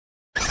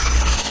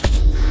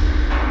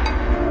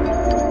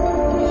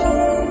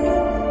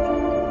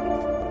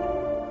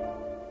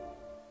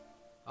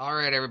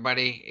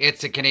everybody,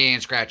 it's the Canadian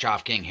Scratch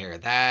Off King here.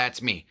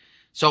 That's me.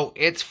 So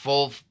it's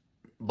Full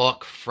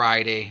Book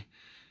Friday,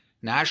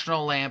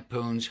 National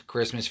Lampoon's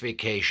Christmas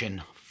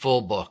Vacation,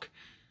 full book.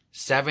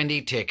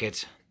 70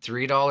 tickets,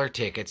 $3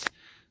 tickets.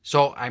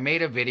 So I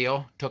made a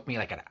video, took me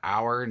like an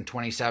hour and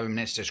 27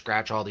 minutes to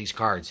scratch all these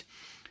cards.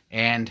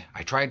 And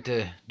I tried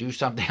to do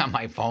something on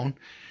my phone,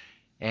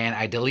 and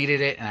I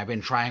deleted it, and I've been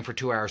trying for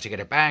 2 hours to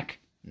get it back.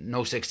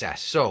 No success.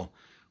 So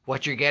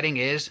what you're getting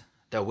is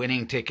the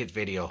winning ticket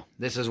video.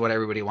 This is what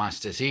everybody wants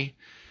to see.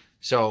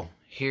 So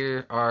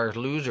here are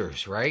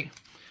losers, right?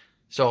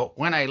 So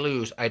when I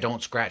lose, I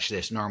don't scratch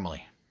this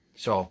normally.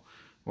 So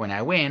when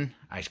I win,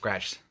 I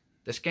scratch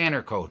the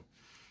scanner code,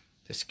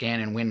 the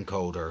scan and win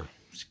code, or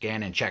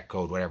scan and check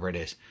code, whatever it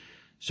is.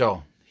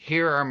 So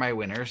here are my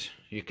winners.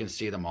 You can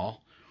see them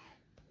all.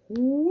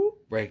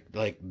 Right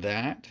like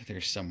that.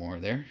 There's some more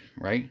there,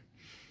 right?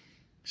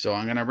 So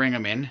I'm going to bring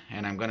them in,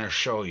 and I'm going to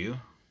show you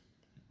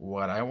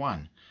what I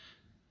won.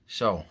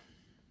 So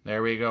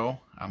there we go,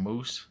 a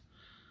moose.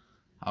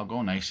 I'll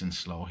go nice and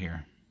slow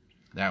here.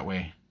 That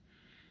way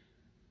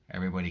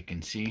everybody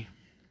can see.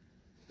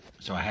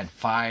 So I had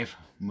 5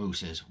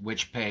 mooses,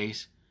 which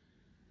pays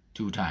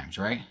 2 times,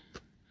 right?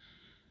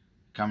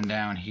 Come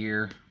down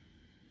here.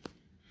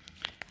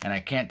 And I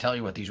can't tell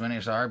you what these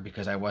winners are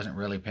because I wasn't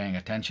really paying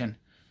attention.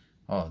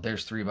 Oh,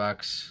 there's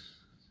 $3.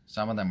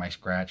 Some of them I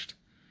scratched.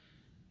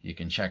 You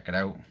can check it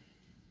out.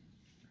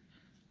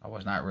 I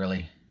was not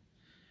really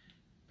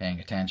paying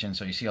attention.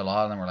 So you see a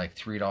lot of them were like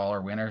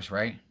 $3 winners,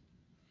 right?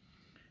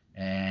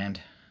 And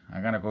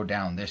I'm going to go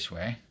down this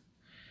way.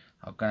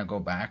 I'm going to go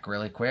back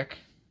really quick.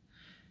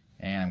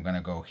 And I'm going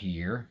to go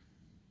here.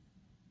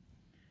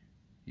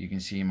 You can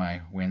see my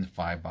wins,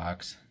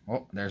 $5.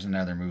 Oh, there's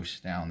another moose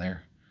down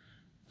there.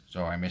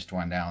 So I missed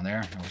one down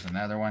there. There was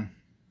another one.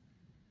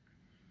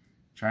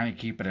 Trying to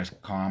keep it as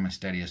calm and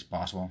steady as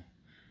possible.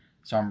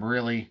 So I'm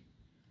really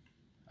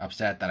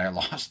upset that I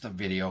lost the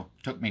video.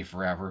 It took me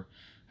forever.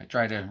 I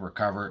tried to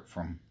recover it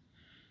from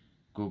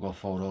Google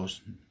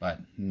Photos, but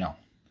no.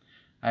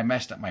 I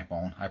messed up my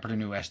phone. I put a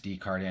new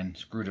SD card in,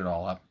 screwed it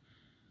all up.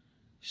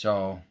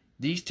 So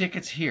these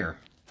tickets here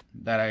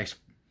that I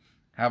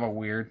have a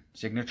weird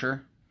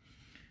signature,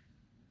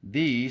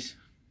 these,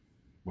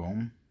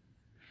 boom,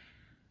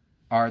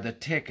 are the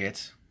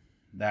tickets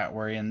that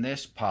were in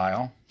this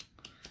pile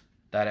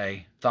that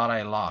I thought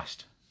I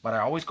lost. But I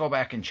always go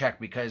back and check,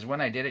 because when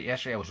I did it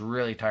yesterday, I was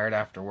really tired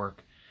after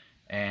work.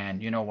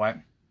 And you know what?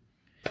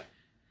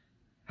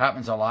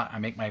 Happens a lot. I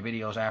make my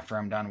videos after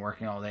I'm done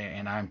working all day,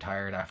 and I'm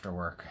tired after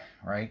work,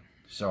 right?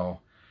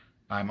 So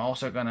I'm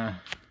also gonna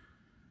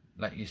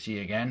let you see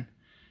again.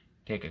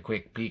 Take a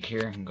quick peek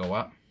here and go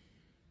up.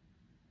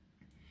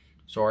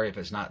 Sorry if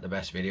it's not the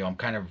best video. I'm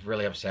kind of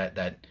really upset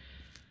that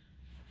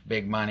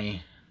big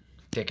money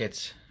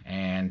tickets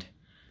and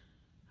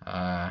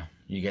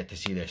you get to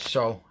see this.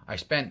 So I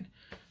spent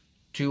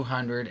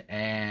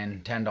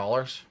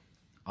 $210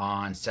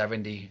 on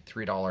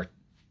 $70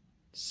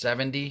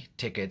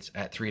 tickets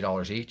at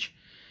 $3 each,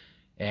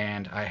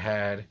 and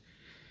I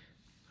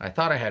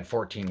thought I had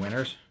 14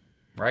 winners,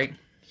 right?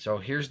 So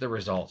here's the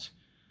results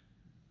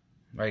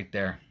right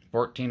there,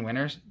 14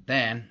 winners.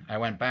 Then I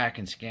went back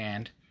and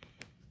scanned.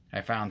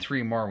 I found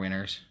 3 more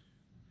winners.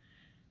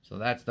 So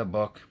that's the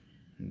book.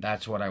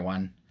 That's what I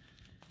won,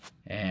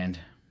 and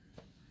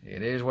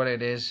it is what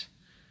it is.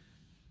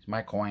 It's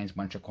my coins,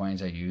 bunch of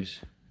coins I use.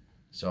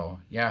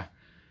 So yeah,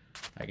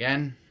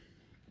 again,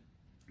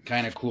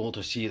 kind of cool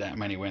to see that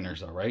many winners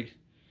though, right?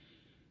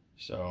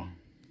 So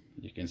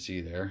you can see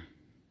there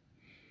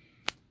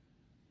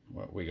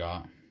what we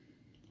got,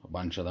 a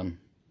bunch of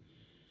them,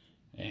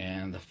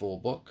 and the full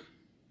book.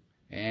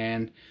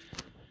 And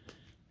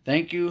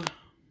thank you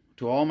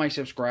to all my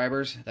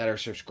subscribers that are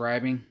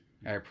subscribing.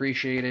 I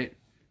appreciate it.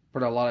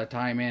 Put a lot of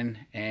time in,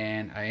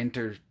 and I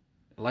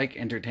like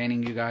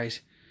entertaining you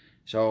guys.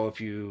 So if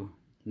you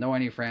know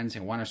any friends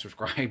and want to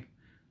subscribe,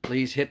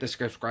 please hit the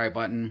subscribe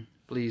button.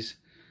 Please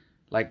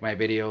like my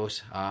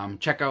videos.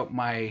 Check out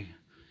my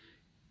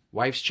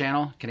wife's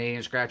channel,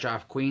 Canadian Scratch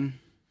Off Queen.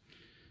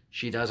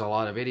 She does a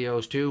lot of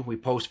videos too. We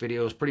post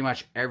videos pretty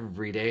much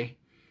every day.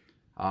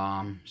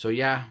 So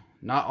yeah,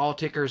 not all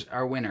tickers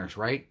are winners,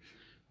 right?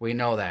 We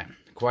know that.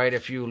 Quite a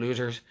few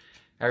losers.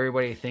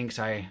 Everybody thinks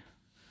I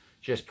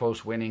just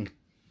post winning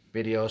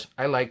videos.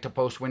 I like to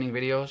post winning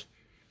videos,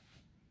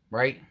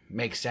 right?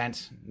 Makes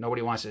sense.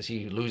 Nobody wants to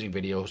see losing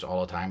videos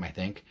all the time, I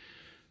think.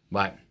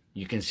 But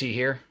you can see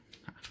here,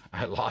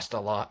 I lost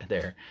a lot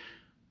there.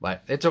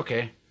 But it's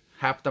okay.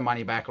 Half the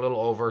money back, a little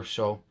over.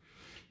 So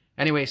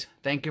anyways,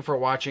 thank you for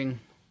watching.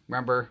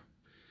 Remember,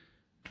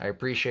 I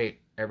appreciate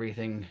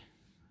everything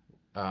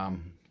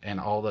and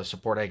all the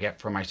support I get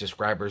from my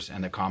subscribers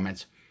and the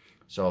comments.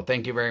 So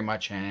thank you very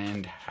much,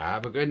 and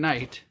have a good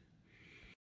night.